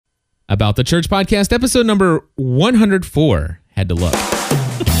About the Church podcast, episode number 104. Had to look.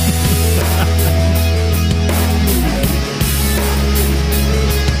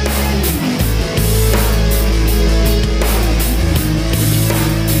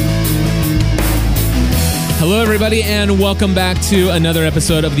 Hello, everybody, and welcome back to another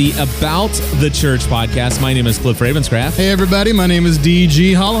episode of the About the Church podcast. My name is Cliff Ravenscraft. Hey, everybody. My name is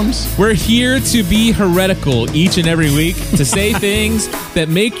D.G. Hollums. We're here to be heretical each and every week, to say things that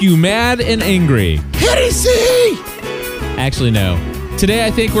make you mad and angry. Heresy! Actually, no. Today,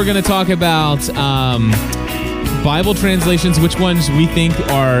 I think we're going to talk about Bible translations, which ones we think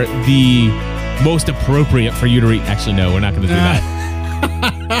are the most appropriate for you to read. Actually, no, we're not going to do that.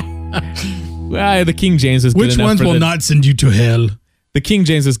 Well, the King James is good enough. Which ones will not send you to hell? The King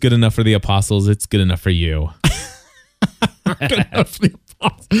James is good enough for the apostles. It's good enough for you. Good enough for the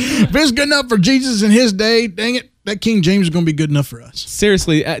apostles. If it's good enough for Jesus in his day, dang it, that King James is going to be good enough for us.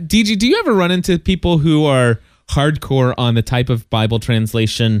 Seriously, DG, do you ever run into people who are hardcore on the type of Bible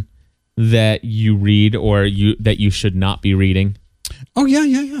translation that you read or that you should not be reading? Oh,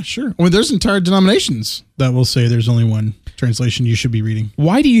 yeah, sure. Well, there's entire denominations that will say there's only one translation you should be reading.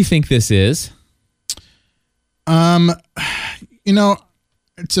 Why do you think this is?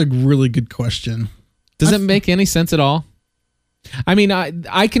 It's a really good question. Does it make any sense at all? I mean,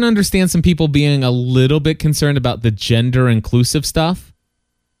 I can understand some people being a little bit concerned about the gender inclusive stuff.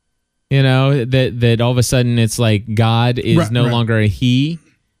 You know, that all of a sudden it's like God is no longer a he,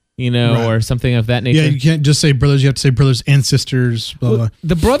 or something of that nature. Yeah, you can't just say brothers. You have to say brothers and sisters, blah, blah.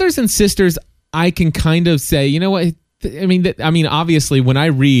 The brothers and sisters, I can kind of say, you know what? I mean, obviously, when I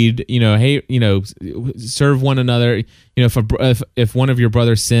read, hey, serve one another, if one of your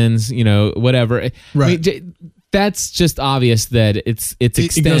brothers sins, whatever. Right. I mean, that's just obvious that it's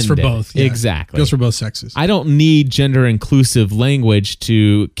extended. It goes for both. Yeah. Exactly. It goes for both sexes. I don't need gender inclusive language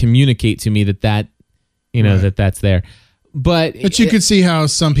to communicate to me that that's there. But you could see how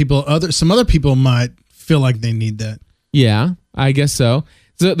some other people might feel like they need that. Yeah, I guess so.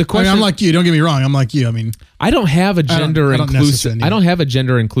 So the question, I'm like you. Don't get me wrong. I'm like you. I mean, I don't have a gender inclusive. I don't have a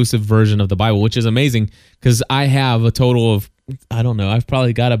gender inclusive version of the Bible, which is amazing because I have a total of, I don't know, I've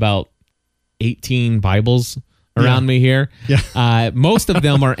probably got about 18 Bibles around me here. Yeah. Most of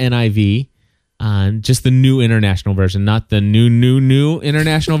them are NIV, just the New International Version, not the new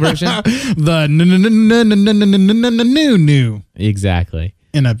International Version. The new. Exactly.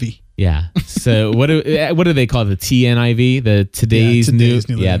 NIV. Yeah. So what do they call the TNIV? The today's new.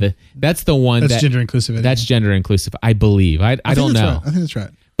 Yeah. That's the one. That's gender inclusive. That's gender inclusive. I believe. I don't know. Right. I think that's right.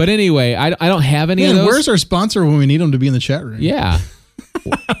 But anyway, I don't have any of those. Where's our sponsor when we need them to be in the chat room? Yeah.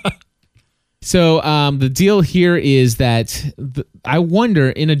 So the deal here is that I wonder,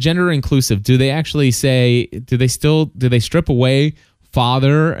 in a gender inclusive, do they actually say? Do they strip away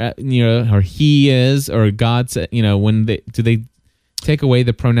father? Or he is, or God's? When do they take away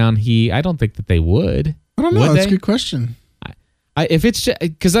the pronoun he? I don't think that they would. I don't know. That's a good question. If it's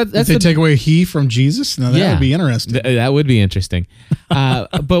because that's if they take away he from Jesus, now that would be interesting. That would be interesting.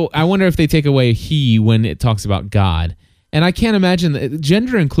 But I wonder if they take away he when it talks about God. And I can't imagine that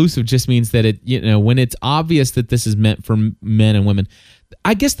gender inclusive just means that when it's obvious that this is meant for men and women.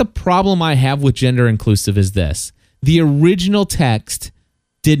 I guess the problem I have with gender inclusive is this: the original text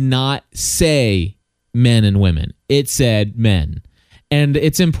did not say men and women; it said men. And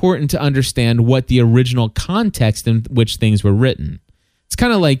it's important to understand what the original context in which things were written. It's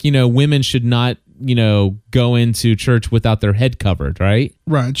kind of like, women should not, go into church without their head covered, right?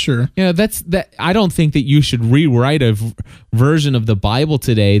 Right, sure. That's that. I don't think that you should rewrite a version of the Bible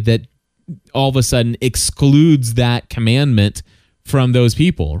today that all of a sudden excludes that commandment from those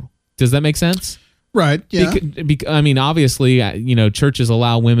people. Does that make sense? Right, yeah. I mean, obviously, churches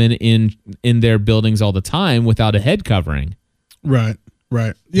allow women in their buildings all the time without a head covering. Right.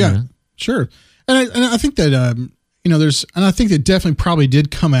 Yeah, sure. And I think that, I think that definitely probably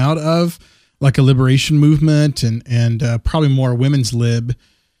did come out of like a liberation movement and probably more women's lib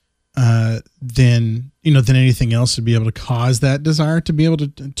than anything else to be able to cause that desire to be able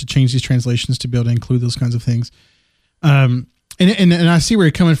to change these translations, to be able to include those kinds of things. And I see where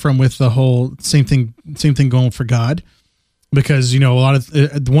you're coming from with the whole same thing going for God, because, a lot of,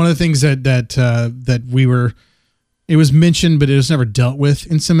 one of the things that we were, it was mentioned, but it was never dealt with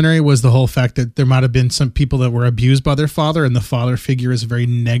in seminary, was the whole fact that there might have been some people that were abused by their father, and the father figure is a very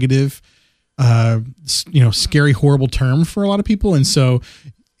negative, scary, horrible term for a lot of people. And so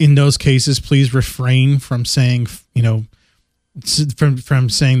in those cases, please refrain from saying, from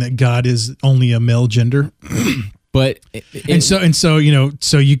saying that God is only a male gender. But so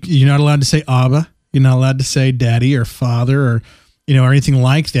you're not allowed to say Abba. You're not allowed to say daddy or father or anything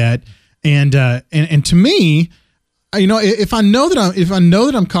like that. And to me, if I know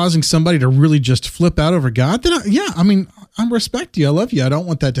that I'm causing somebody to really just flip out over God, then I respect you. I love you. I don't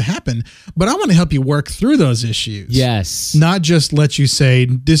want that to happen, but I want to help you work through those issues. Yes. Not just let you say,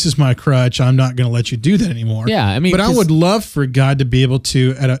 this is my crutch, I'm not going to let you do that anymore. Yeah. I mean, but I would love for God to be able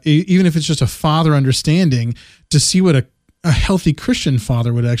to, even if it's just a father understanding, to see what a healthy Christian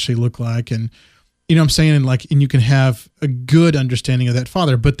father would actually look like. And, you know what I'm saying? And you can have a good understanding of that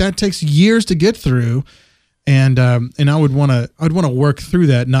father, but that takes years to get through. And I would want to work through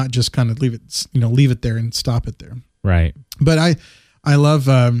that, not just kind of leave it there and stop it there. Right. But I love,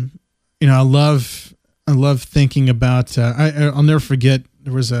 I love thinking about, I'll never forget,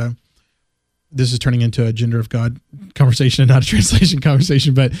 this is turning into a gender of God conversation and not a translation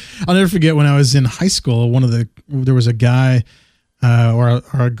conversation, but I'll never forget when I was in high school, there was a guy or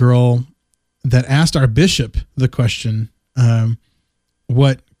a girl that asked our bishop the question,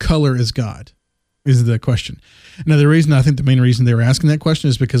 what color is God? Is the question. Now, the main reason they were asking that question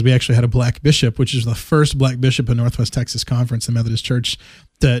is because we actually had a black bishop, which is the first black bishop in Northwest Texas Conference, the Methodist Church,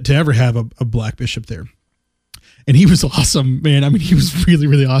 to ever have a black bishop there. And he was awesome, man. I mean, he was really,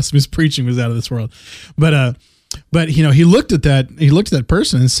 really awesome. His preaching was out of this world. But he looked at that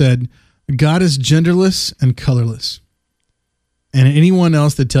person and said, God is genderless and colorless. And anyone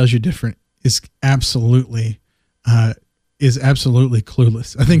else that tells you different is absolutely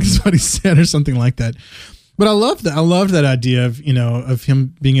clueless. I think that's what he said, or something like that. But I love that idea of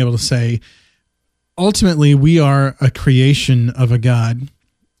him being able to say, ultimately, we are a creation of a God,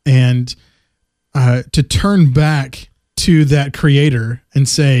 and to turn back to that creator and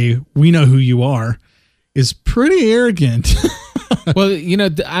say, we know who you are, is pretty arrogant. Well,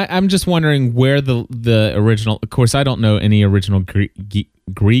 I'm just wondering where the original. Of course, I don't know any original Greek.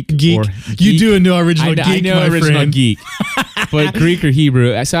 Geek. Or you do know original geek. I know original friend. geek, but Greek or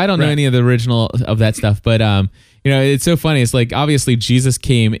Hebrew. So I don't know any of the original of that stuff. But it's so funny. It's like, obviously Jesus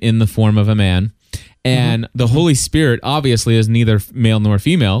came in the form of a man, and the Holy Spirit obviously is neither male nor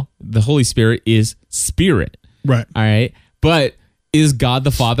female. The Holy Spirit is spirit. Right. All right. But is God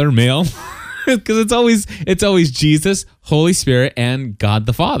the Father male? Because it's always Jesus, Holy Spirit, and God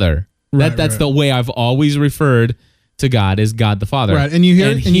the Father. That's the way I've always referred to God, is God the Father. Right. And you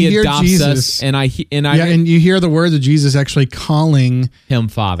hear He adopts Jesus, us, and you hear the words of Jesus actually calling him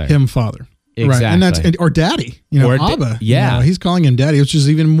Father. Exactly. Right. And that's or Daddy. Or Abba. Yeah. He's calling him Daddy, which is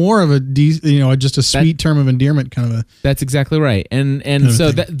even more of just a sweet term of endearment kind of a. That's exactly right. And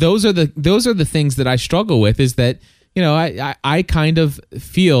so those are the things that I struggle with, is that I kind of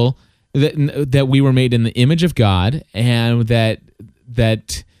feel that we were made in the image of God, and that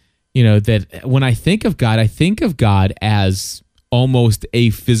when I think of God as almost a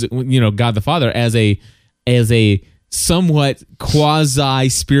physical, God the Father as a somewhat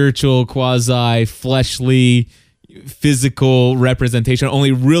quasi-spiritual, quasi-fleshly, physical representation,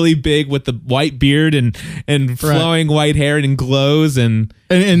 only really big with the white beard and flowing white hair and glows and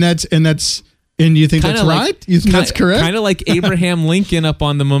you think that's right? You think that's correct? Kind of like Abraham Lincoln up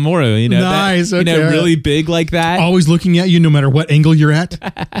on the memorial, Nice, okay. really big like that. Always looking at you no matter what angle you're at.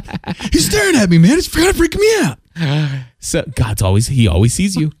 He's staring at me, man. It's kind of freaking me out. So he always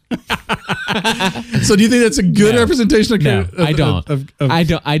sees you. So do you think that's a good representation of No, I don't.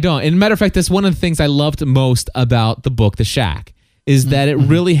 I don't. And matter of fact, that's one of the things I loved most about the book, The Shack, is that it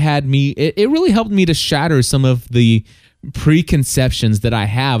really had me, it really helped me to shatter some of the preconceptions that I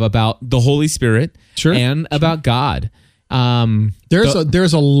have about the Holy Spirit and about God.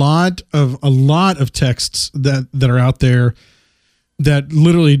 There's a lot of texts that are out there that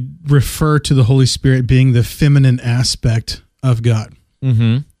literally refer to the Holy Spirit being the feminine aspect of God.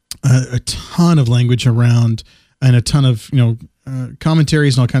 Mm-hmm. A ton of language around, and a ton of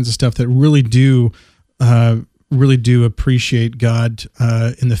commentaries and all kinds of stuff that really do appreciate God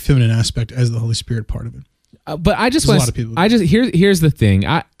in the feminine aspect as the Holy Spirit part of it. But I just want to. Here's the thing.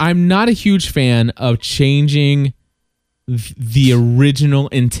 I'm not a huge fan of changing the original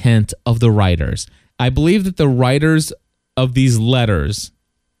intent of the writers. I believe that the writers of these letters,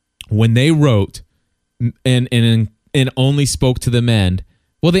 when they wrote and only spoke to the men,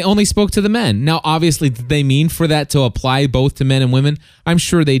 well, they only spoke to the men. Now, obviously, did they mean for that to apply both to men and women? I'm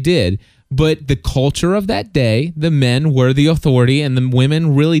sure they did. But the culture of that day, the men were the authority, and the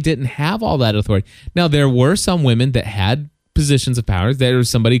women really didn't have all that authority. Now, there were some women that had positions of power. There was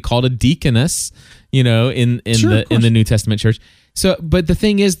somebody called a deaconess, in the New Testament church. So, but the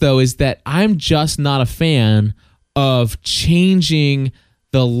thing is, though, is that I'm just not a fan of changing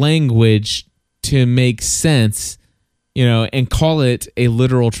the language to make sense and call it a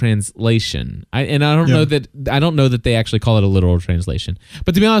literal translation. I don't Yeah. know that they actually call it a literal translation.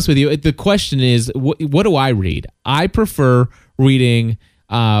 But to be honest with you, the question is, what do I read? I prefer reading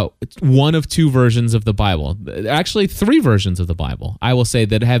one of two versions of the Bible. Actually, three versions of the Bible, I will say,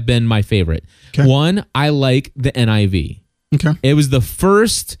 that have been my favorite. Okay. One, I like the NIV. Okay. It was the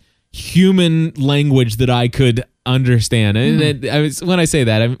first human language that I could understand. And when I say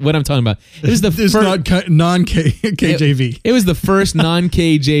that, what I'm talking about, it was the It's first not non-KJV. it was the first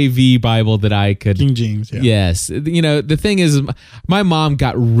non-KJV Bible that I could. King James. Yeah. Yes. The thing is, my mom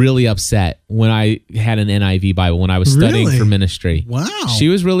got really upset when I had an NIV Bible when I was studying Really? for ministry. Wow. She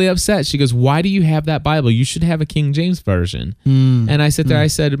was really upset. She goes, "Why do you have that Bible? You should have a King James version." And I sat there, I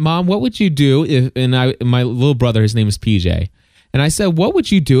said, "Mom, what would you do if," my little brother, his name is PJ. And I said, "What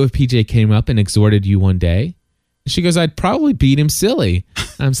would you do if PJ came up and exhorted you one day?" And she goes, "I'd probably beat him silly." And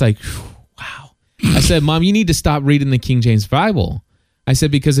I was like, wow. I said, "Mom, you need to stop reading the King James Bible." I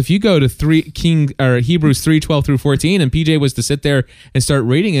said, because if you go to Hebrews 3:12 through 14, and PJ was to sit there and start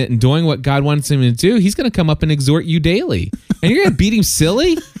reading it and doing what God wants him to do, he's going to come up and exhort you daily. And you're going to beat him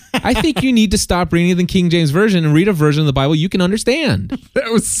silly? I think you need to stop reading the King James Version and read a version of the Bible you can understand.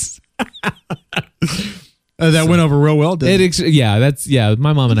 That was that went over real well, didn't it?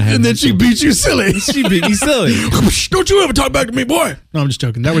 My mom and I had. And then she beat you silly. She beat me silly. Don't you ever talk back to me, boy. No, I'm just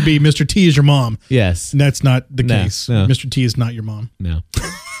joking. That would be Mr. T is your mom. Yes. And that's not the No, case. no. Mr. T is not your mom. No.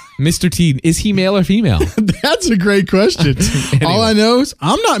 Mr. T, is he male or female? That's a great question. All I know is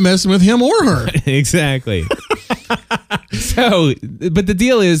I'm not messing with him or her. Exactly. So, but the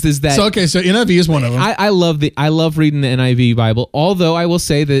deal is that So NIV is one of them. I love reading the NIV Bible. Although I will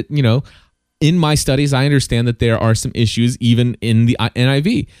say that in my studies, I understand that there are some issues even in the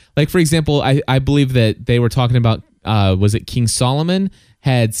NIV. Like, for example, I believe that they were talking about was it King Solomon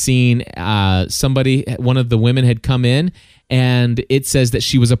had seen one of the women had come in, and it says that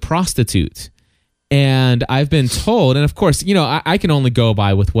she was a prostitute. And I've been told, and of course, I can only go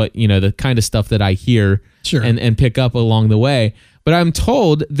by with what, the kind of stuff that I hear Sure. and pick up along the way. But I'm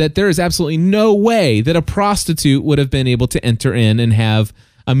told that there is absolutely no way that a prostitute would have been able to enter in and have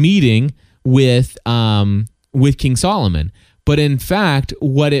a meeting with King Solomon. But in fact,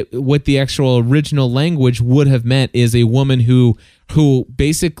 what the actual original language would have meant is a woman who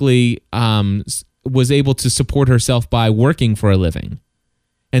basically was able to support herself by working for a living.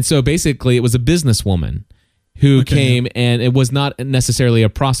 And so basically it was a businesswoman who came, and it was not necessarily a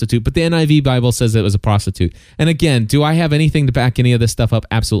prostitute, but the NIV Bible says it was a prostitute. And again, do I have anything to back any of this stuff up?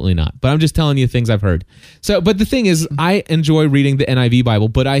 Absolutely not. But I'm just telling you things I've heard. So, but the thing is, I enjoy reading the NIV Bible,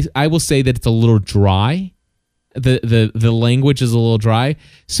 but I will say that it's a little dry. The language is a little dry.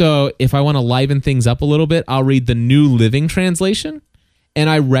 So if I want to liven things up a little bit, I'll read the New Living Translation. And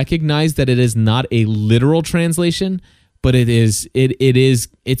I recognize that it is not a literal translation, but it's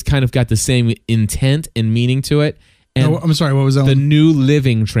kind of got the same intent and meaning to it. And I'm sorry, what was that the one? New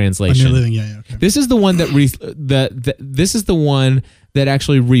Living Translation. New Living, yeah. Okay. This is the one this is the one that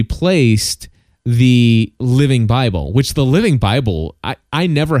actually replaced the Living Bible, which the Living Bible, I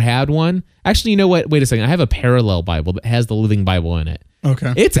never had one. Actually, you know what? Wait a second. I have a parallel Bible that has the Living Bible in it.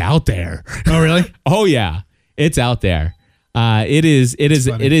 Okay. It's out there. Oh, really? Oh yeah, it's out there. It is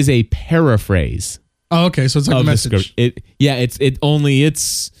a paraphrase. Oh, okay. So it's like a message. It's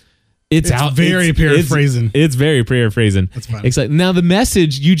out. Very paraphrasing. It's very paraphrasing. That's fine. It's like, now the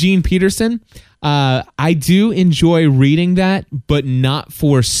Message, Eugene Peterson. I do enjoy reading that, but not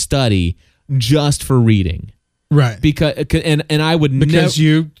for study, just for reading. Right. Because I would because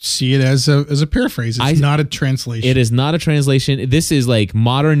you see it as a paraphrase. It's not a translation. It is not a translation. This is like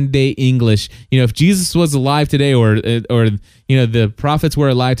modern day English. If Jesus was alive today, or the prophets were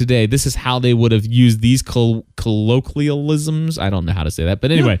alive today, this is how they would have used these colloquialisms. I don't know how to say that,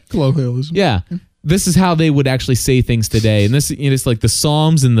 but anyway, colloquialism. Yeah, this is how they would actually say things today. And this, it's like the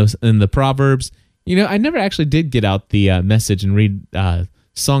Psalms and the Proverbs. I never actually did get out the Message and read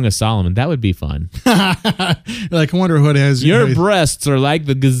Song of Solomon. That would be fun. Like, I wonder what it has. Your breasts are like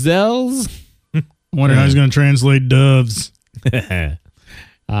the gazelles. I wonder how he's going to translate doves.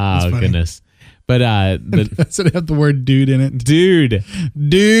 Oh, goodness. But does it have the word dude in it? Dude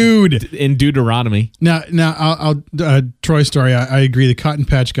in Deuteronomy. Now I'll Troy Story. I agree. The Cotton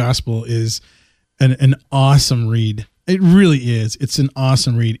Patch Gospel is an awesome read. It really is. It's an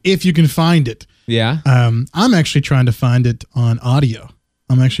awesome read if you can find it. Yeah. I'm actually trying to find it on audio.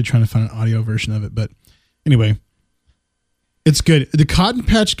 I'm actually trying to find an audio version of it. But anyway, it's good. The Cotton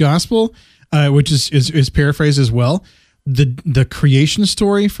Patch Gospel, which is paraphrased as well. The creation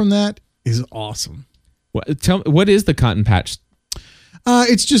story from that is awesome. What is the Cotton Patch?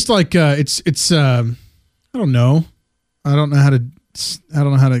 It's just like it's I don't know. I don't know how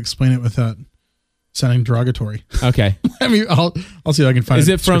to explain it without sounding derogatory. Okay. I mean, I'll see if I can find. Is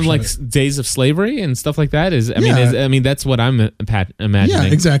it from like days of slavery and stuff like that? I mean, that's what I'm imagining.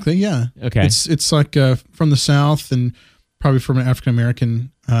 Yeah, exactly. Yeah. Okay. It's like from the South and probably from an African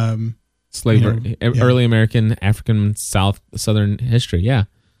American slavery, early American, African, Southern history. Yeah.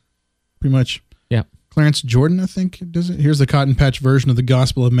 Pretty much. Yeah. Clarence Jordan, I think, does it. Here's the Cotton Patch version of the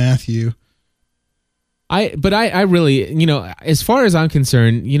Gospel of Matthew. I really, as far as I'm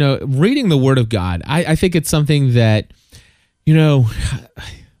concerned, reading the Word of God, I think it's something that,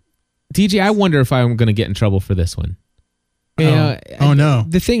 DJ, I wonder if I'm going to get in trouble for this one. Oh no!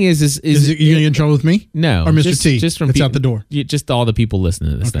 The thing is you going to get in trouble with me? No, or Mr. T? Just from it's out the door. Just all the people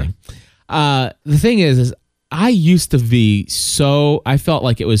listening to this thing. The thing is I used to be I felt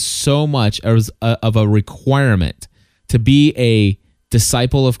like it was so much of a requirement to be a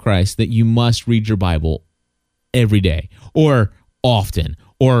disciple of Christ that you must read your Bible every day or often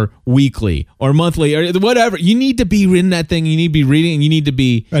or weekly or monthly or whatever. You need to be reading that thing. You need to be reading and you need to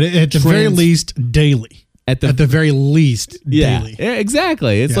be at the very least daily. At the very least daily. Yeah,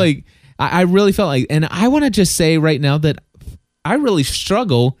 exactly. It's like I really felt like, and I want to just say right now that I really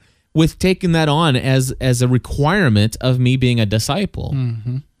struggle with taking that on as a requirement of me being a disciple.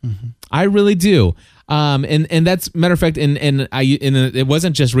 Mm-hmm, mm-hmm. I really do. And that's matter of fact, and it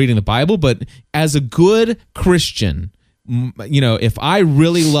wasn't just reading the Bible, but as a good Christian, if I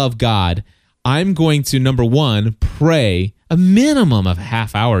really love God, I'm going to, number one, pray a minimum of a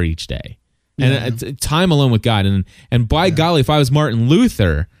half hour each day. And time alone with God, and by golly, if I was Martin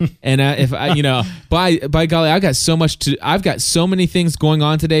Luther, and if I, by golly, I've got so many things going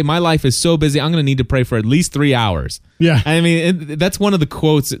on today. My life is so busy. I'm going to need to pray for at least 3 hours. Yeah, I mean, that's one of the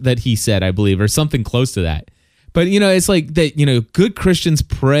quotes that he said, I believe, or something close to that. But it's like that. Good Christians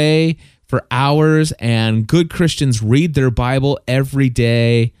pray for hours, and good Christians read their Bible every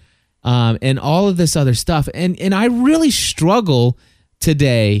day, and all of this other stuff. And I really struggle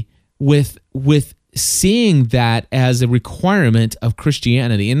today with seeing that as a requirement of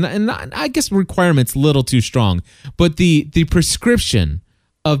Christianity. And I guess requirement's a little too strong, but the prescription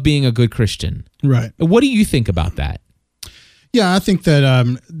of being a good Christian. Right. What do you think about that? Yeah, I think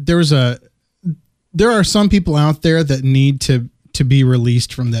that there are some people out there that need to be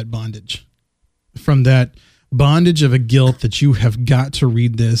released from that bondage of a guilt that you have got to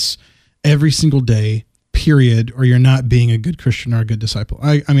read this every single day, period, or you're not being a good Christian or a good disciple.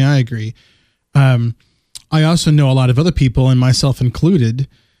 I mean, I agree. I also know a lot of other people, and myself included,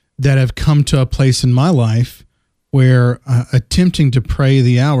 that have come to a place in my life where attempting to pray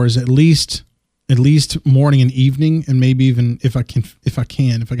the hours, at least morning and evening, and maybe even if I can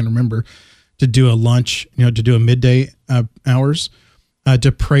remember, to do a lunch, to do a midday hours,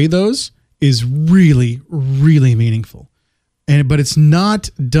 to pray those is really, really meaningful. But it's not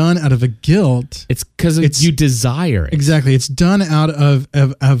done out of a guilt. It's because you desire it. Exactly. It's done out of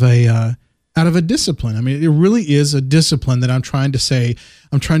a discipline. I mean, it really is a discipline that I'm trying to say.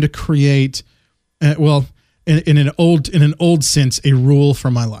 I'm trying to create, in an old sense, a rule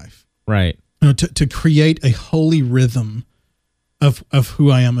for my life. Right. To create a holy rhythm of who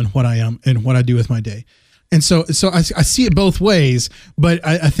I am and what I am and what I do with my day. And so I see it both ways, but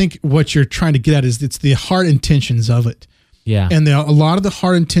I think what you're trying to get at is it's the heart intentions of it. Yeah. And a lot of the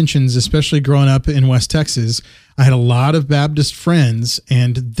heart intentions, especially growing up in West Texas, I had a lot of Baptist friends,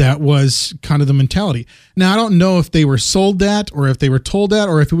 and that was kind of the mentality. Now, I don't know if they were sold that or if they were told that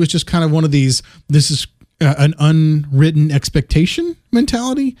or if it was just kind of one of these, this is an unwritten expectation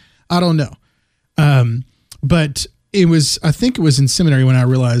mentality. I don't know. But I think it was in seminary when I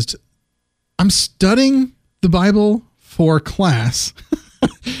realized I'm studying the Bible for class.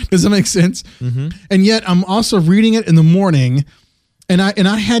 Does that make sense? Mm-hmm. And yet I'm also reading it in the morning, and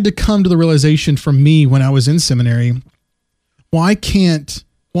I had to come to the realization for me when I was in seminary, why can't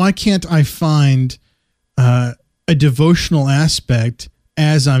I find a devotional aspect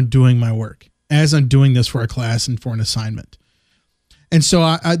as I'm doing my work, as I'm doing this for a class and for an assignment? And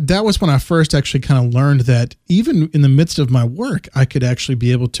so that was when I first actually kind of learned that even in the midst of my work, I could actually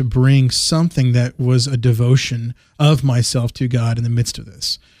be able to bring something that was a devotion of myself to God in the midst of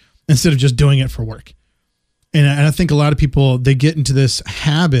this, instead of just doing it for work. And I think a lot of people, they get into this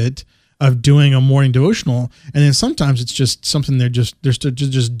habit of doing a morning devotional, and then sometimes it's just something they're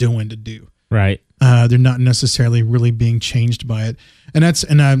just doing to do. Right. They're not necessarily really being changed by it. And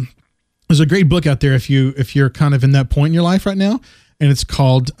there's a great book out there if you're kind of in that point in your life right now. And it's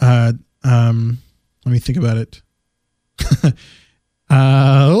called, let me think about it.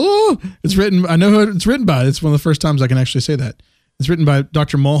 It's written, I know who it's written by. It's one of the first times I can actually say that. It's written by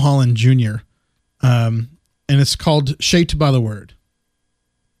Dr. Mulholland Jr. and it's called Shaped by the Word.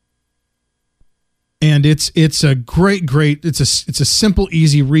 And it's a great, it's a simple,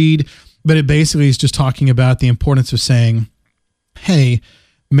 easy read, but it basically is just talking about the importance of saying, hey,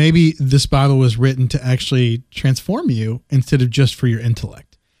 maybe this Bible was written to actually transform you instead of just for your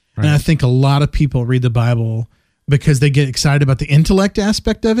intellect. Right. And I think a lot of people read the Bible because they get excited about the intellect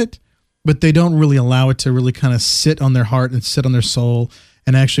aspect of it, but they don't really allow it to really kind of sit on their heart and sit on their soul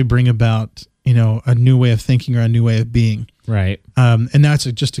and actually bring about, a new way of thinking or a new way of being. Right. And that's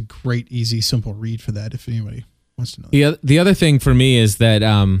just a great, easy, simple read for that if anybody wants to know that. The other thing for me is that,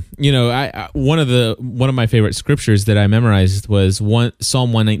 one of my favorite scriptures that I memorized was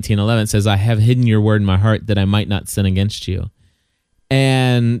Psalm 119:11 says, I have hidden your word in my heart that I might not sin against you.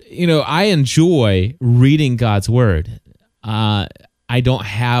 And, I enjoy reading God's word. I don't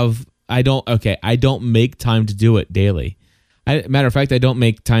make time to do it daily. Matter of fact, I don't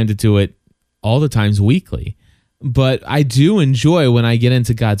make time to do it all the times weekly, but I do enjoy when I get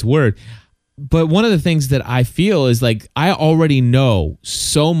into God's word. But one of the things that I feel is like, I already know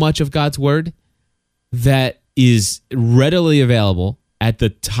so much of God's word that is readily available at the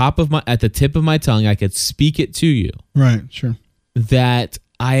tip of my tongue. I could speak it to you. Right. Sure. That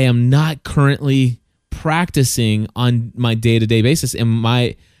I am not currently practicing on my day-to-day basis. And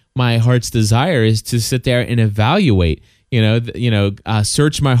my heart's desire is to sit there and evaluate,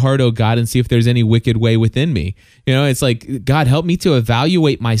 search my heart, oh God, and see if there's any wicked way within me. It's like, God, help me to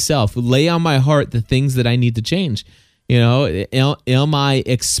evaluate myself, lay on my heart the things that I need to change. Am I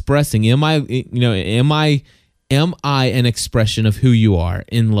expressing, am I an expression of who you are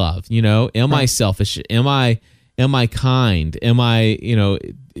in love? Am I selfish? Am I kind? Am I, am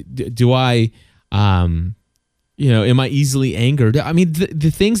I easily angered? I mean,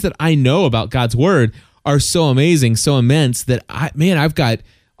 the things that I know about God's word are so amazing, so immense that I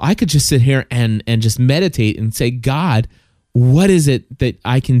could just sit here and just meditate and say, God, what is it that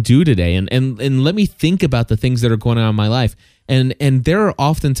I can do today? And let me think about the things that are going on in my life. And there are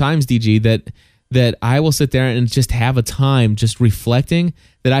often times, DG, that I will sit there and just have a time just reflecting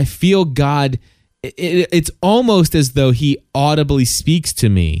that I feel God, it's almost as though he audibly speaks to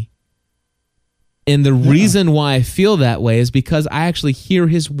me. And the reason why I feel that way is because I actually hear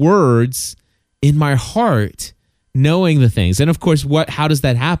his words in my heart, knowing the things. And of course, how does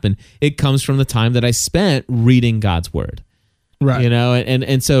that happen? It comes from the time that I spent reading God's word. Right.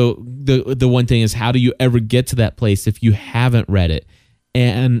 And so the one thing is, how do you ever get to that place if you haven't read it?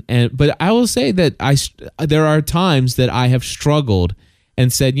 But I will say that there are times that I have struggled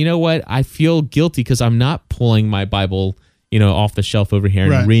and said, you know what? I feel guilty because I'm not pulling my Bible, off the shelf over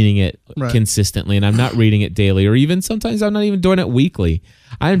here and reading it consistently, and I'm not reading it daily, or even sometimes I'm not even doing it weekly.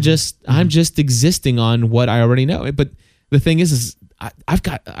 I'm just existing on what I already know. But the thing is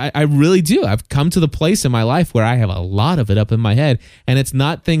I really do. I've come to the place in my life where I have a lot of it up in my head, and it's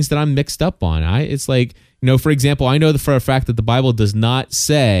not things that I'm mixed up on. It's like, for example, I know for a fact that the Bible does not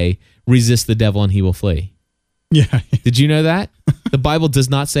say resist the devil and he will flee. Yeah. Did you know that? The Bible does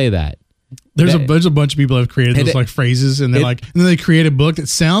not say that. There's a bunch of people have created those phrases, and and then they create a book that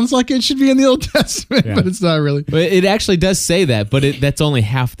sounds like it should be in the Old Testament, but it's not really. But it actually does say that, but that's only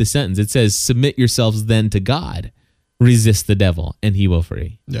half the sentence. It says, submit yourselves then to God, resist the devil, and he will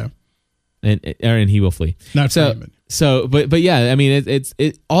flee. Yeah. And he will flee. Not so, but yeah, I mean,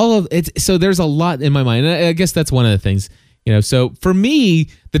 so there's a lot in my mind. And I guess that's one of the things, so for me,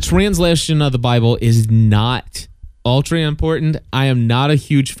 the translation of the Bible is not ultra important. I am not a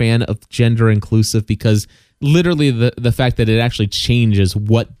huge fan of gender inclusive because literally the fact that it actually changes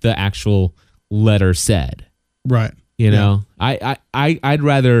what the actual letter said. Right. I'd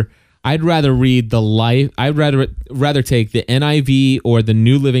rather read the life. I'd rather take the NIV or the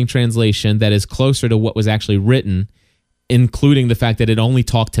New Living Translation that is closer to what was actually written, including the fact that it only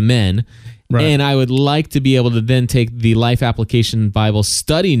talked to men. Right. And I would like to be able to then take the Life Application Bible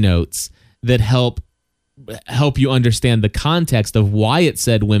study notes that help you understand the context of why it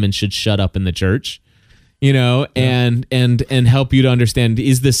said women should shut up in the church, and help you to understand,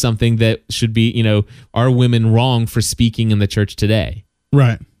 is this something that should be, are women wrong for speaking in the church today?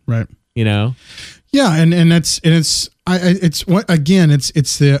 Right. Yeah. You have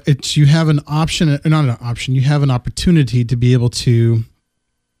an option, not an option. You have an opportunity to be able to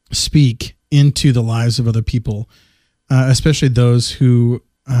speak into the lives of other people, especially those who,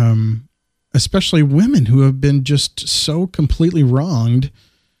 especially women who have been just so completely wronged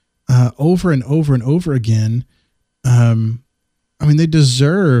over and over and over again. They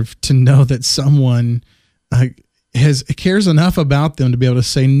deserve to know that someone cares enough about them to be able to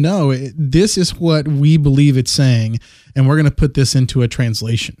say, no, this is what we believe it's saying, and we're going to put this into a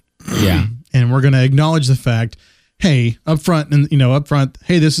translation. Yeah. and we're going to acknowledge the fact, hey, up front,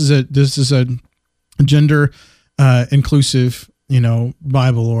 hey, this is a gender inclusive,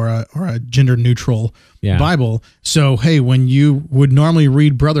 Bible or a gender neutral Bible. So, hey, when you would normally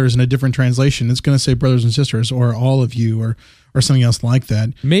read brothers in a different translation, it's going to say brothers and sisters or all of you or something else like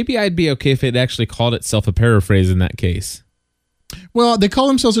that. Maybe I'd be okay if it actually called itself a paraphrase in that case. Well, they call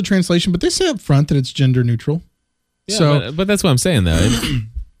themselves a translation, but they say up front that it's gender neutral. Yeah, so, but that's what I'm saying though.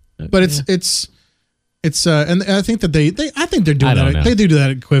 But it's and I think that I think they're doing that. They do that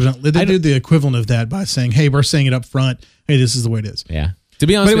equivalent. They do the equivalent of that by saying, hey, we're saying it up front. Hey, this is the way it is. Yeah. To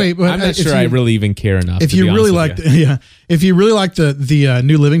be honest, I'm not sure I really even care enough. If you really like, if you really like the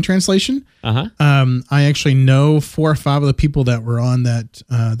New Living Translation, I actually know 4 or 5 of the people that were on that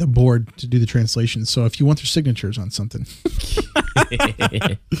the board to do the translation. So if you want their signatures on something,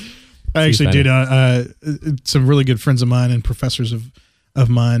 I actually did. Some really good friends of mine and professors of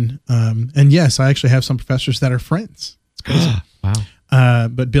mine, and yes, I actually have some professors that are friends. It's crazy. Wow.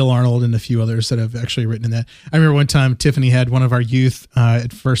 But Bill Arnold and a few others that have actually written in that. I remember one time Tiffany had one of our youth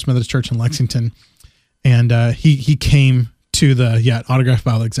at First Methodist Church in Lexington, and he came to the autograph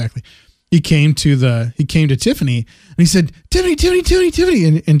Bible, exactly. He came to Tiffany and he said,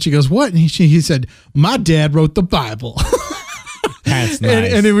 Tiffany, and she goes, what? And he said, my dad wrote the Bible. That's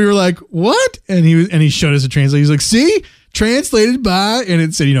nice. And then we were like, what? And he showed us a translation. He was like, see, translated by, and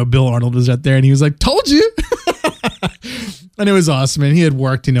it said, Bill Arnold was out there, and he was like, told you. And it was awesome. And he had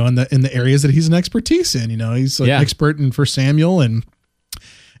worked, in the areas that he's an expertise in. He's an expert in 1 Samuel and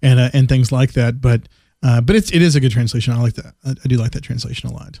things like that. But it is a good translation. I like that. I do like that translation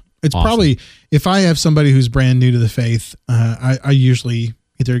a lot. It's awesome. Probably, if I have somebody who's brand new to the faith, I usually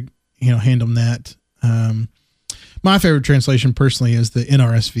either hand them that. My favorite translation personally is the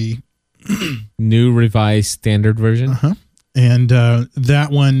NRSV, New Revised Standard Version. And that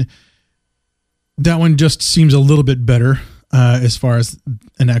one just seems a little bit better as far as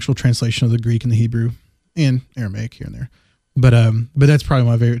an actual translation of the Greek and the Hebrew and Aramaic here and there. But that's probably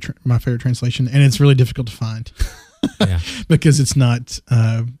my favorite translation, and it's really difficult to find. Because it's not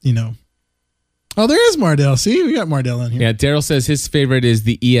Oh, there is Mardell. See, we got Mardell in here. Yeah, Daryl says his favorite is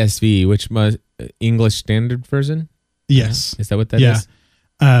the ESV, which English Standard Version. Yes, is that what that is?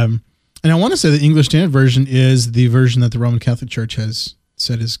 And I want to say the English Standard Version is the version that the Roman Catholic Church has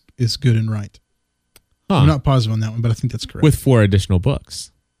said is good and right. I'm not positive on that one, but I think that's correct. With 4 additional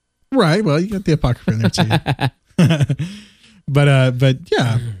books. Right. Well, you got the Apocrypha in there too. But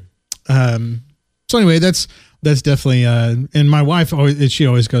yeah. So anyway, that's definitely, and my wife she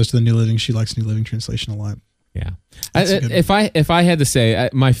always goes to the New Living. She likes New Living Translation a lot. Yeah. If I had to say,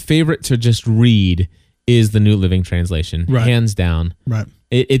 my favorite to just read is the New Living Translation, hands down. Right.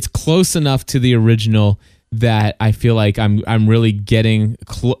 It's close enough to the original that I feel like I'm really getting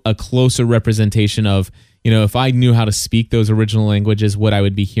a closer representation of, if I knew how to speak those original languages, what I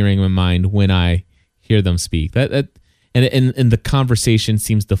would be hearing in my mind when I hear them speak. And the conversation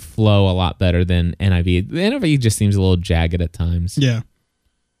seems to flow a lot better than NIV. The NIV just seems a little jagged at times. Yeah.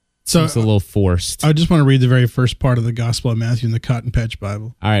 So it's a little forced. I just want to read the very first part of the Gospel of Matthew in the Cotton Patch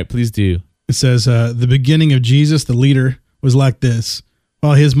Bible. All right, please do. It says, the beginning of Jesus, the leader, was like this.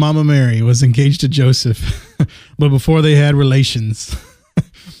 While his mama Mary was engaged to Joseph, but before they had relations,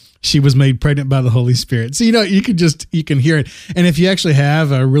 she was made pregnant by the Holy Spirit. So, you can hear it. And if you actually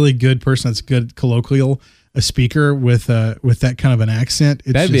have a really good person that's a good colloquial speaker with that kind of an accent,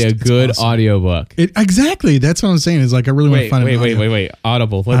 that'd be a good awesome audiobook. Exactly. That's what I'm saying. Is like I really want to find it. Wait.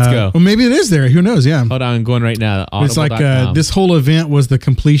 Audible. Let's go. Well, maybe it is there. Who knows? Yeah. Hold on. I'm going right now. It's like this whole event was the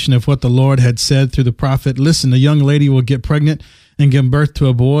completion of what the Lord had said through the prophet. Listen, the young lady will get pregnant and give birth to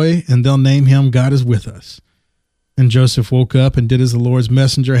a boy, and they'll name him God is with us. And Joseph woke up and did as the Lord's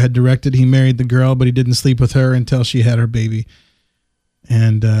messenger had directed. He married the girl, but he didn't sleep with her until she had her baby.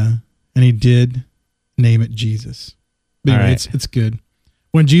 And he did name it Jesus. But anyway, it's good.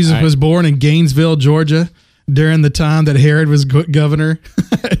 When Jesus was born in Gainesville, Georgia, during the time that Herod was governor,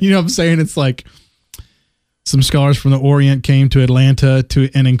 you know what I'm saying? It's like some scholars from the Orient came to Atlanta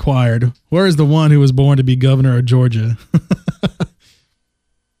and inquired, where is the one who was born to be governor of Georgia?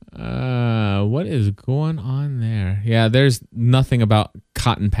 What is going on there? Yeah, there's nothing about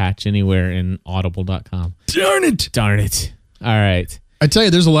Cotton Patch anywhere in audible.com. Darn it. All right. I tell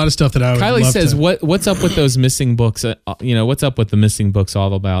you, there's a lot of stuff that I would Kylie love says, to... what's up with those missing books? What's up with the missing books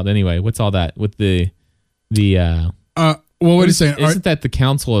all about? Anyway, what's all that with the well, what are you saying? Isn't that the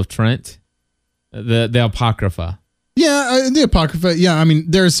Council of Trent? The Apocrypha. Yeah, the Apocrypha. Yeah, I mean,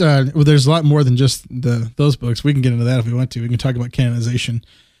 there's a lot more than just those books. We can get into that if we want to. We can talk about canonization.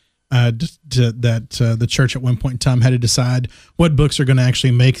 that the church at one point in time had to decide what books are going to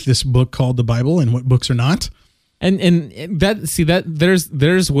actually make this book called the Bible and what books are not. And that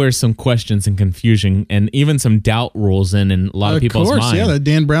there's where some questions and confusion and even some doubt rolls in a lot of people's minds. Yeah, that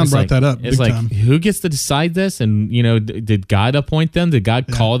Dan Brown brought that up. It's big like, time. who gets to decide this? And did God appoint them? Did God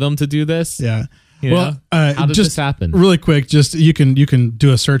call them to do this? Yeah. How did this happen? Really quick, just you can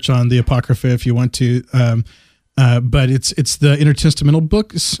do a search on the Apocrypha if you want to, but it's the intertestamental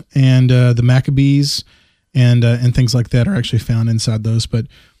books and the Maccabees and things like that are actually found inside those. But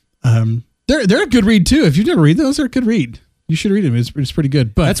they're a good read too. If you've never read those, they're a good read. You should read them. It's pretty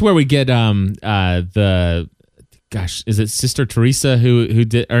good. But that's where we get is it Sister Teresa who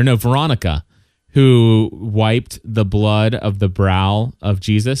did, or no, Veronica, who wiped the blood of the brow of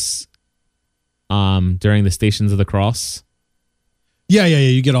Jesus during the Stations of the Cross. Yeah.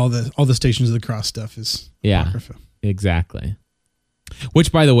 You get all the Stations of the Cross stuff is Apocrypha. Exactly.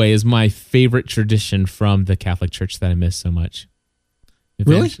 Which, by the way, is my favorite tradition from the Catholic Church that I miss so much.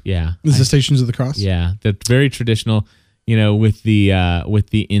 Really? Yeah. Is the Stations of the Cross? Yeah, that's very traditional. With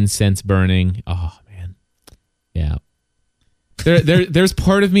the incense burning. Oh man, yeah. There's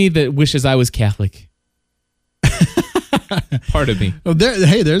part of me that wishes I was Catholic. Part of me. Well,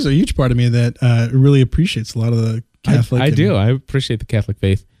 there's a huge part of me that really appreciates a lot of the Catholic. I do. I appreciate the Catholic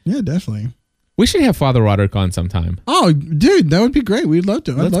faith. Yeah, definitely. We should have Father Roderick on sometime. Oh, dude, that would be great. We'd love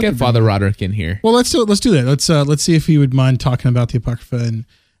to. Let's get Father Roderick in here. Well, let's do that. Let's see if he would mind talking about the Apocrypha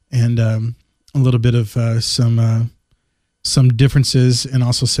and a little bit of some differences and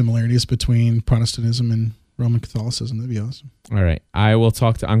also similarities between Protestantism and Roman Catholicism. That'd be awesome. All right. I'm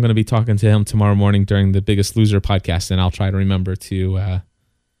going to be talking to him tomorrow morning during the Biggest Loser podcast, and I'll try to remember to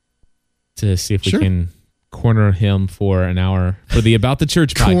see if we can corner him for an hour for the About the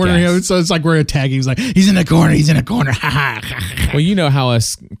Church podcast. Corner him. So it's like we're tagging. He's like, he's in a corner. Well, you know how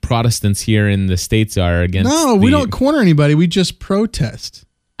us Protestants here in the States are against. No, we don't corner anybody. We just protest.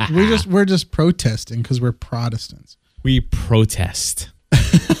 We're just protesting because we're Protestants. We protest.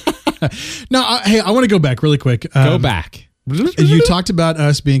 No, hey, I want to go back really quick. Go back. You talked about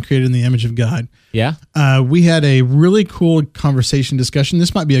us being created in the image of God. Yeah. We had a really cool discussion.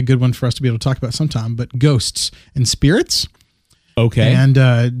 This might be a good one for us to be able to talk about sometime, but ghosts and spirits. Okay. And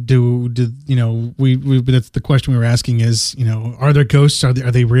that's the question we were asking is, are there ghosts? Are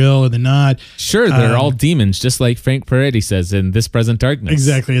they real? Are they not? Sure, they're all demons, just like Frank Peretti says in This Present Darkness.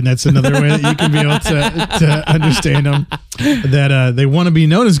 Exactly, and that's another way that you can be able to understand them. That they want to be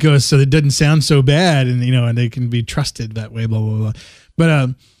known as ghosts, so it doesn't sound so bad, and they can be trusted that way. Blah blah blah.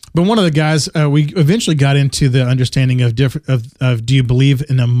 But one of the guys, we eventually got into the understanding of do you believe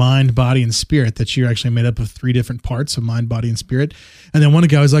in a mind, body, and spirit, that you're actually made up of 3 different parts of mind, body, and spirit. And then one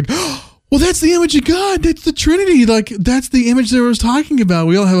guy was like, oh, well, that's the image of God. That's the Trinity. Like, that's the image that I was talking about.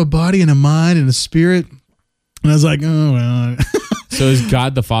 We all have a body and a mind and a spirit. And I was like, oh, well. So is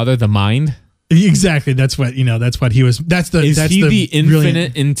God the Father the mind? Exactly. That's what he was. Is he the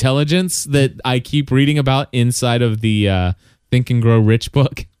infinite intelligence that I keep reading about inside of the Think and Grow Rich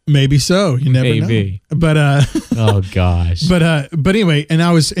book? Maybe so. You never know. But oh gosh. But anyway, and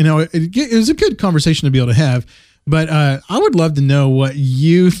I was, it was a good conversation to be able to have. But I would love to know what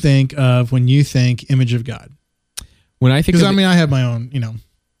you think of when you think image of God. When I think, because I have my own,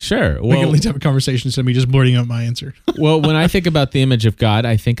 Sure. We can at least have a conversation instead of me just blurting out my answer. Well, when I think about the image of God,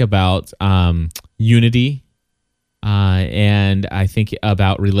 I think about unity, and I think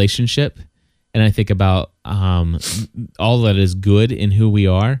about relationship. And I think about all that is good in who we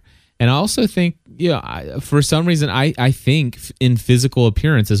are. And I also think, for some reason, I think in physical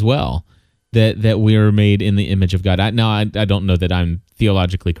appearance as well, that we are made in the image of God. I don't know that I'm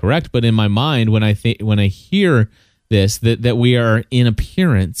theologically correct, but in my mind, when I hear this, that we are in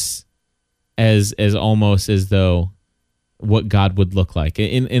appearance as almost as though what God would look like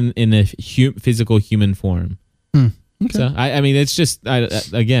in a physical human form. Okay. So it's just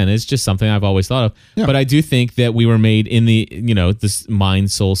it's just something I've always thought of. Yeah. But I do think that we were made in the this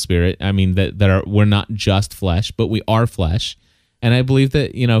mind, soul, spirit. We're not just flesh, but we are flesh, and I believe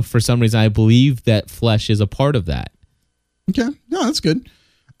that for some reason I believe that flesh is a part of that. Okay, no, that's good.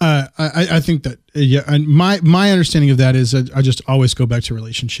 I think that and my understanding of that is that I just always go back to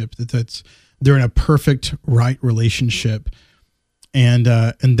relationship. That's they're in a perfect right relationship. And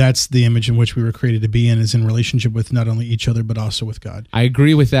that's the image in which we were created to be in, is in relationship with not only each other but also with God. I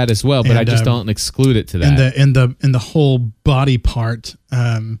agree with that as well, but I just don't exclude it to that. And the whole body part,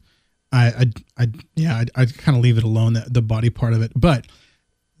 I kind of leave it alone, the body part of it. But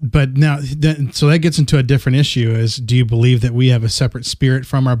now, so that gets into a different issue: is do you believe that we have a separate spirit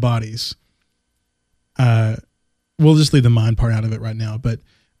from our bodies? We'll just leave the mind part out of it right now, but.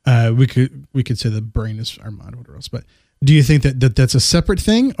 we could say the brain is our mind, or whatever else. But do you think that that's a separate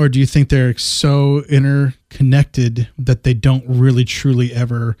thing, or do you think they're so interconnected that they don't really truly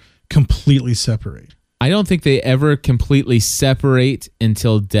ever completely separate? I don't think they ever completely separate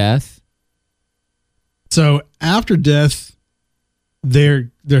until death. So after death,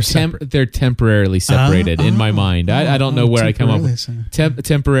 they're separate. They're temporarily separated in my mind. I don't know where I come up with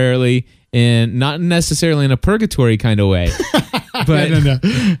temporarily, and not necessarily in a purgatory kind of way.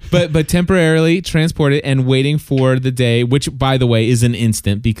 But, but temporarily transported and waiting for the day, which by the way is an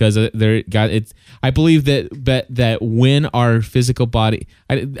instant, because I believe that when our physical body,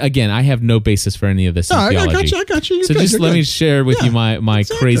 I have no basis for any of this in theology. I got you. So just let me share with you my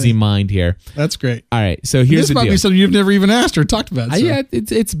crazy mind here. That's great. All right, so here's the deal. This might be something you've never even asked or talked about. So. Yeah,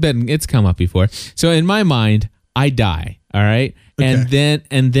 it's come up before. So in my mind, I die. All right. Okay.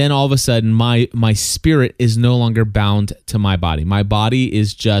 And then all of a sudden my spirit is no longer bound to my body. My body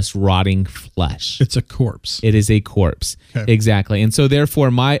is just rotting flesh. It's a corpse. It is a corpse. Okay. Exactly. And so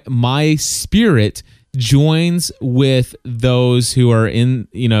therefore my spirit joins with those who are is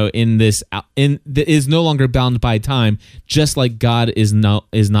no longer bound by time, just like God is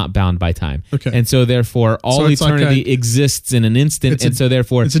not bound by time. Okay. And so therefore all eternity exists in an instant, so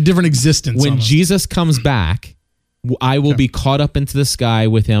therefore it's a different existence. When almost. Jesus comes back, I will be caught up into the sky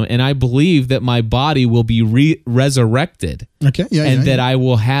with him, and I believe that my body will be resurrected. Okay, that I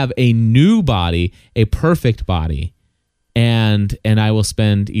will have a new body, a perfect body, and I will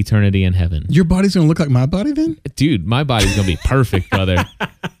spend eternity in heaven. Your body's gonna look like my body then? Dude, my body's gonna be perfect, brother.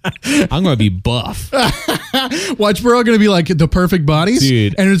 I'm gonna be buff. Watch, we're all gonna be like the perfect bodies,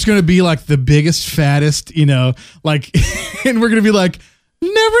 dude, and it's gonna be like the biggest, fattest, like, and we're gonna be like,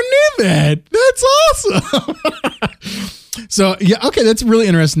 never knew that. That's awesome. So, yeah, okay, that's really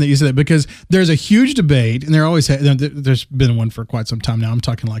interesting that you said that, because there's a huge debate, and there's been one for quite some time now. I'm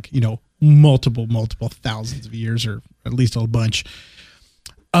talking like, multiple thousands of years, or at least a bunch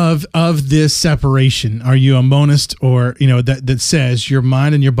of this separation. Are you a monist, or, that says your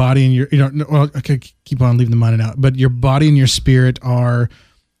mind and your body and your, okay, keep on leaving the mind out, but your body and your spirit are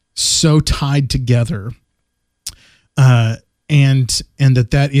so tied together, and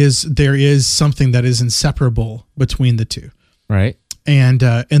there is something that is inseparable between the two, right? And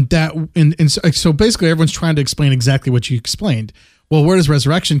so basically everyone's trying to explain exactly what you explained. Well, where does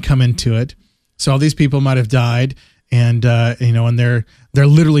resurrection come into it? So all these people might have died, and and they're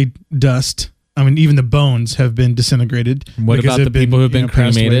literally dust. I mean, even the bones have been disintegrated. What about the people who have been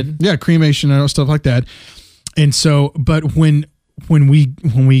cremated? Yeah, cremation and stuff like that. And so, but when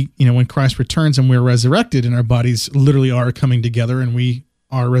Christ returns and we're resurrected and our bodies literally are coming together and we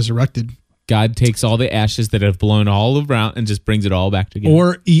are resurrected, God takes all the ashes that have blown all around and just brings it all back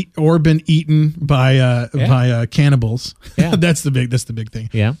together. Or been eaten by cannibals. Yeah. That's the big thing.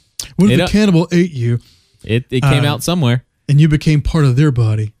 Yeah. What if a cannibal ate you? It came out somewhere. And you became part of their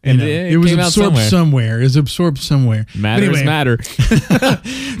body. And it was absorbed somewhere. It was absorbed somewhere. Matters matter.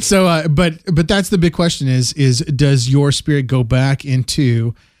 So, but that's the big question: is does your spirit go back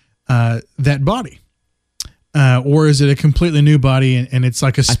into that body, or is it a completely new body and it's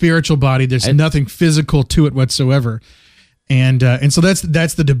like a spiritual body? There's nothing physical to it whatsoever, and so that's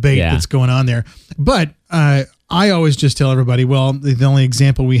the debate that's going on there. But I always just tell everybody, well, the only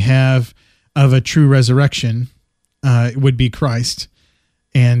example we have of a true resurrection would be Christ.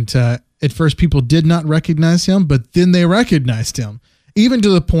 And at first people did not recognize him, but then they recognized him, even to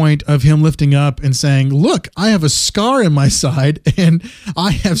the point of him lifting up and saying, look, I have a scar in my side and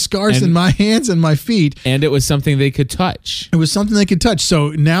I have scars in my hands and my feet. And it was something they could touch. It was something they could touch. So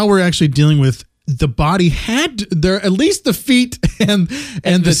now we're actually dealing with the body had there, at least the feet and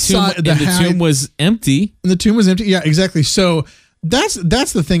the side. The tomb was empty. And the tomb was empty. Yeah, exactly. So that's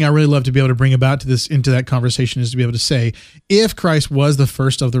the thing I really love to be able to bring about into that conversation, is to be able to say, if Christ was the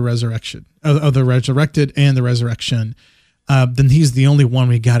first of the resurrection, of the resurrected and the resurrection, then he's the only one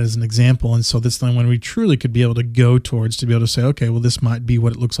we got as an example. And so that's the only one we truly could be able to go towards, to be able to say, okay, well, this might be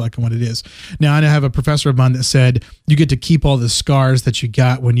what it looks like and what it is. Now, I have a professor of mine that said you get to keep all the scars that you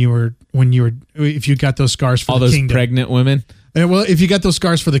got if you got those scars for all the those kingdom. Pregnant women. Well, if you got those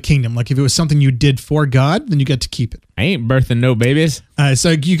scars for the kingdom, like if it was something you did for God, then you get to keep it. I ain't birthing no babies. So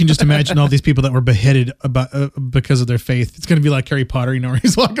you can just imagine all these people that were beheaded because of their faith. It's going to be like Harry Potter, where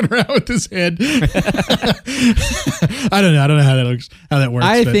he's walking around with his head. I don't know how that works.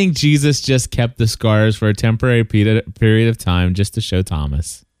 I think Jesus just kept the scars for a temporary period of time just to show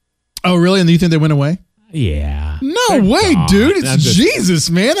Thomas. Oh, really? And you think they went away? Yeah. No way, dude. It's Jesus,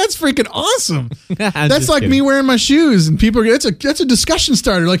 man. That's freaking awesome. That's like me wearing my shoes and people are, that's a discussion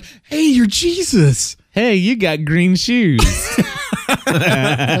starter. Like, hey, you're Jesus. Hey, you got green shoes.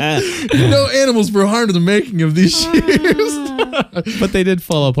 No animals were harmed in the making of these shoes. But they did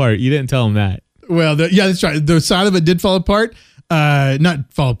fall apart. You didn't tell him that. Well, yeah, that's right. The side of it did fall apart.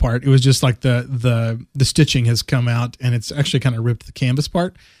 Not fall apart. It was just like the stitching has come out, and it's actually kind of ripped the canvas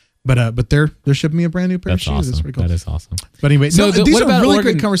part. But they're shipping me a brand new pair of shoes. Awesome. That's pretty cool. That is awesome. But anyway, So these what are about really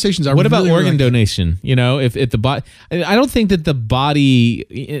organ- great conversations. What about really organ like it. donation? You know, if the body, I don't think that the body,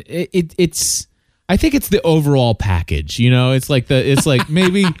 it's. I think it's the overall package. You know, it's like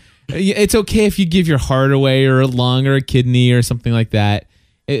maybe it's okay if you give your heart away or a lung or a kidney or something like that.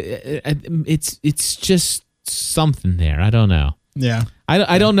 It's just something there. I don't know. Yeah.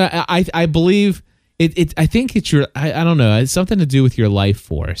 I don't know. I believe it. I think it's your. I don't know. It's something to do with your life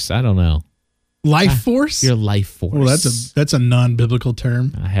force. I don't know. Life force? Your life force. Well, that's a non-biblical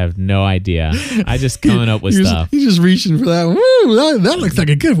term. I have no idea. I just coming up with stuff. You're just reaching for that. Woo, that looks like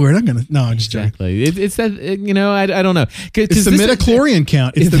a good word. I'm just joking. Exactly. It's that, you know, I don't know. It's the midichlorian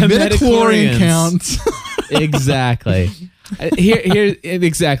count. It's the midichlorian count. Exactly. Here,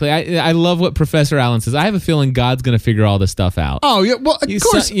 exactly. I love what Professor Allen says. I have a feeling God's going to figure all this stuff out. Oh, yeah. Well, of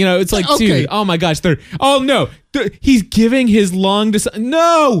course. You know, it's like, okay. dude, oh my gosh. Oh no. He's giving his lung to,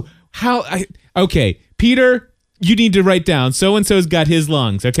 no. Okay, Peter, you need to write down so-and-so's got his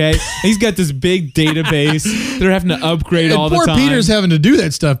lungs, okay? He's got this big database. They're having to upgrade all the time. Poor Peter's having to do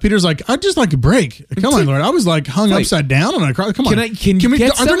that stuff. Peter's like, I'd just like a break. Come on, Lord. I was like hung upside down on a cross. Come on. Can we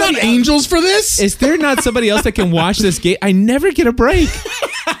get are there not angels for this? Is there not somebody else that can watch this game? I never get a break.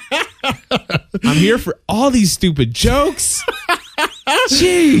 I'm here for all these stupid jokes.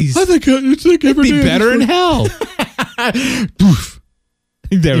 Jeez. I think it'd be better in hell. Poof.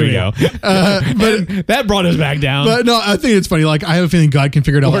 There we go. But that brought us back down. But no, I think it's funny. Like, I have a feeling God can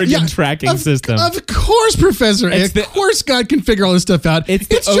figure it all out. Organ tracking system. Of course, Professor. Of course, God can figure all this stuff out. It's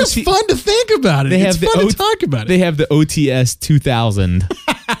just fun to think about it. It's fun to talk about it. They have the OTS 2000.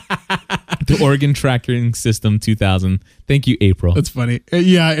 The Organ Tracking System 2000. Thank you, April. That's funny.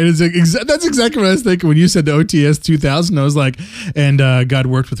 Yeah, it is. That's exactly what I was thinking when you said the OTS 2000. I was like, and God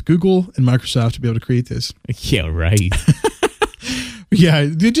worked with Google and Microsoft to be able to create this. Yeah, right. Yeah,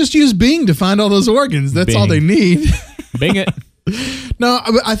 they just use Bing to find all those organs. That's all they need. Bing it. No,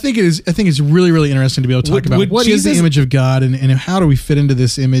 I think it is. I think it's really, really interesting to be able to talk about what is the image of God and how do we fit into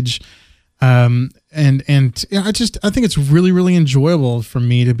this image. And yeah, I think it's really, really enjoyable for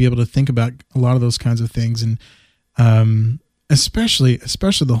me to be able to think about a lot of those kinds of things, and especially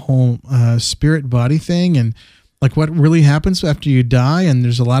the whole spirit body thing, and like what really happens after you die. And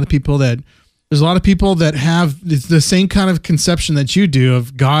there's a lot of people that have the same kind of conception that you do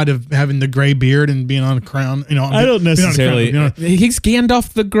of God, of having the gray beard and being on a crown. You know, I don't necessarily. He's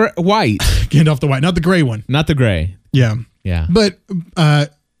Gandalf the white. Gandalf the white, not the gray one. Not the gray. Yeah. But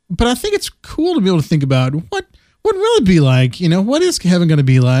I think it's cool to be able to think about what will it be like? You know, what is heaven going to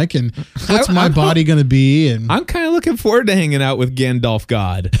be like, and what's my body going to be? And I'm kind of looking forward to hanging out with Gandalf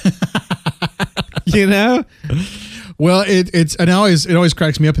God. You know. Well, it always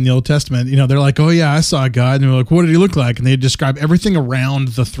cracks me up in the Old Testament. You know, they're like, oh yeah, I saw God, and they're like, what did he look like? And they describe everything around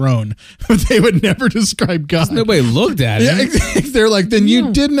the throne, but they would never describe God. Nobody looked at him. Yeah, they're like, then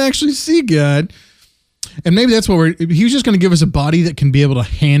you didn't actually see God. And maybe that's what he was just going to give us a body that can be able to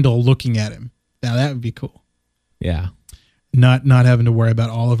handle looking at him. Now that would be cool. Yeah. Not having to worry about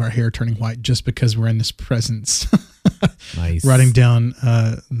all of our hair turning white just because we're in this presence. Nice. Writing down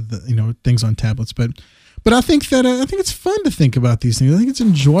things on tablets, but I think it's fun to think about these things. I think it's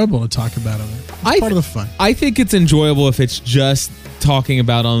enjoyable to talk about them. It's part of the fun. I think it's enjoyable if it's just talking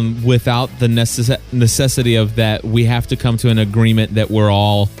about them without the necessity of that we have to come to an agreement that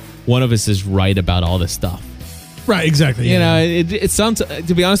one of us is right about all this stuff. Right, exactly. You know, it sounds,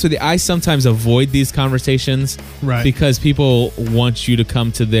 to be honest with you, I sometimes avoid these conversations, right, because people want you to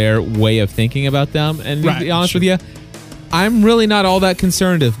come to their way of thinking about them. And to be honest with you, I'm really not all that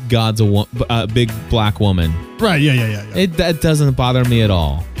concerned if God's a big black woman. Right, yeah. That doesn't bother me at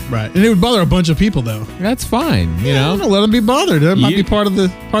all. Right, and it would bother a bunch of people, though. That's fine, you know. Let them be bothered. That might be part of the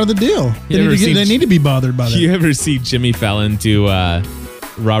deal. They need to be bothered by that. You ever see Jimmy Fallon do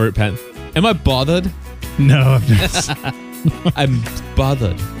Robert Pattinson? Am I bothered? No, I'm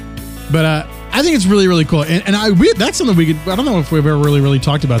bothered. But I think it's really, really cool, and that's something we could. I don't know if we've ever really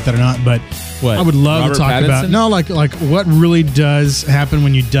talked about that or not, but what? I would love Robert to talk Pattinson? about. No, like what really does happen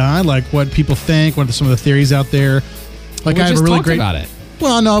when you die, like what people think, what are some of the theories out there. Like I have a really great about it.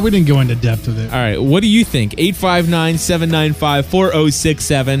 Well, no, we didn't go into depth with it. All right, what do you think?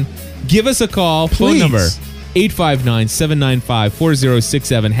 859-795-4067. Give us a call. Please. Phone number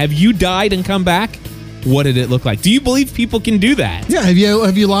 859-795-4067. Have you died and come back? what did it look like? Do you believe people can do that? Yeah.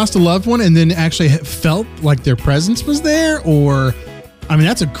 Have you lost a loved one and then actually felt like their presence was there? Or, I mean,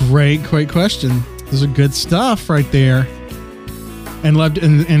 that's a great question. Those are good stuff right there.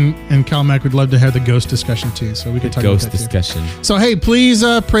 And Cal Mack would love to have the ghost discussion too. So we could talk Ghost about that discussion. too. So hey, please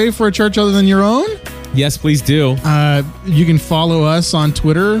pray for a church other than your own. Yes, please do. You can follow us on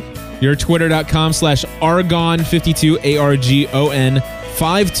Twitter. You're twitter.com/Argon52,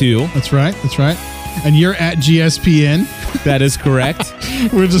 ARGON52. That's right. And you're at GSPN. That is correct.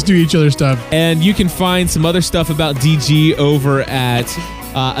 We'll just do each other's stuff. And you can find some other stuff about DG over at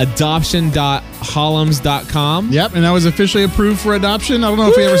adoption.hollums.com. Yep, and that was officially approved for adoption. I don't know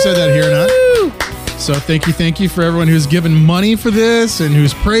if we ever said that here or not. So thank you for everyone who's given money for this and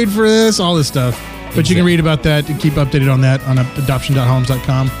who's prayed for this, all this stuff. But you can read about that and keep updated on that on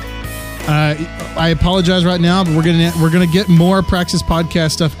adoption.hollums.com. I apologize right now, but we're gonna get more Praxis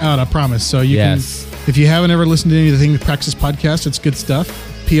podcast stuff out. I promise. So you can, if you haven't ever listened to anything with Praxis podcast, it's good stuff.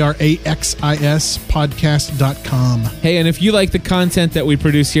 Praxis podcast.com. Hey, and if you like the content that we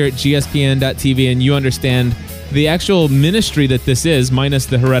produce here at gspn.tv and you understand the actual ministry that this is, minus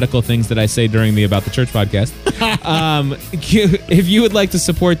the heretical things that I say during the About the Church podcast, if you would like to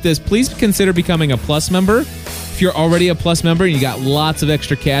support this, please consider becoming a Plus member. If you're already a Plus member and you got lots of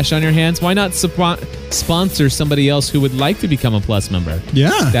extra cash on your hands, why not sponsor somebody else who would like to become a Plus member?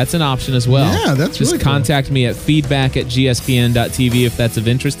 Yeah. That's an option as well. Yeah, that's Just really cool. contact me at feedback@gspn.tv if that's of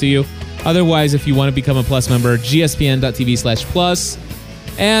interest to you. Otherwise, if you want to become a Plus member, gspn.tv/plus.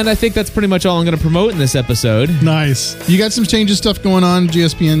 And I think that's pretty much all I'm going to promote in this episode. Nice. You got some changes stuff going on,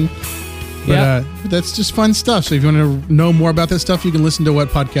 GSPN. But that's just fun stuff. So if you want to know more about that stuff, you can listen to what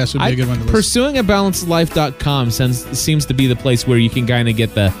podcast would be a good one to listen. Pursuingabalancedlife.com seems to be the place where you can kind of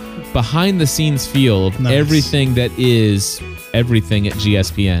get the behind-the-scenes feel of everything that is everything at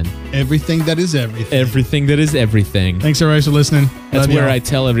GSPN. Everything that is everything. Everything that is everything. Thanks, everybody, for listening. That's Love where y'all. I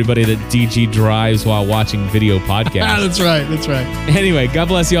tell everybody that DG drives while watching video podcasts. That's right. Anyway, God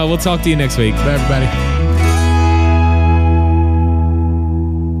bless you all. We'll talk to you next week. Bye, everybody.